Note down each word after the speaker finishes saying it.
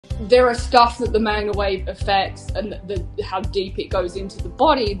there are stuff that the MagnaWave affects and how deep it goes into the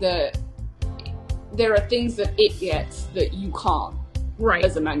body, that there are things that it gets that you can't, right,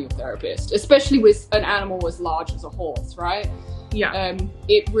 as a manual therapist, especially with an animal as large as a horse, right? Yeah.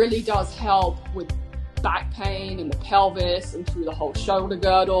 It really does help with back pain and the pelvis and through the whole shoulder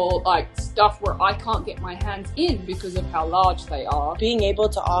girdle, like stuff where I can't get my hands in because of how large they are. Being able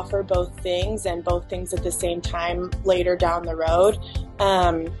to offer both things and both things at the same time later down the road,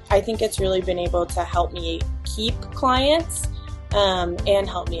 I think it's really been able to help me keep clients and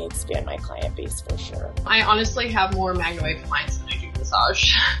help me expand my client base for sure. I honestly have more MagnaWave clients than I do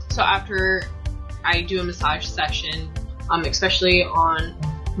massage. So after I do a massage session, especially on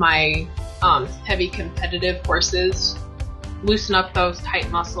my heavy competitive horses, loosen up those tight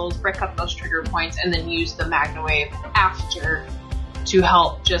muscles, break up those trigger points, and then use the MagnaWave after to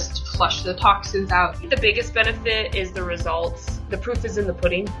help just flush the toxins out. The biggest benefit is the results. The proof is in the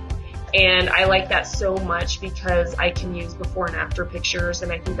pudding. And I like that so much because I can use before and after pictures,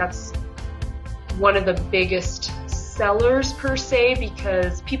 and I think that's one of the biggest sellers per se,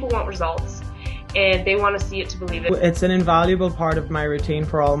 because people want results and they want to see it to believe it. It's an invaluable part of my routine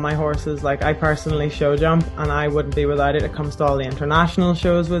for all my horses. Like, I personally show jump and I wouldn't be without it. It comes to all the international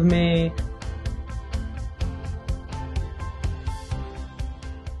shows with me.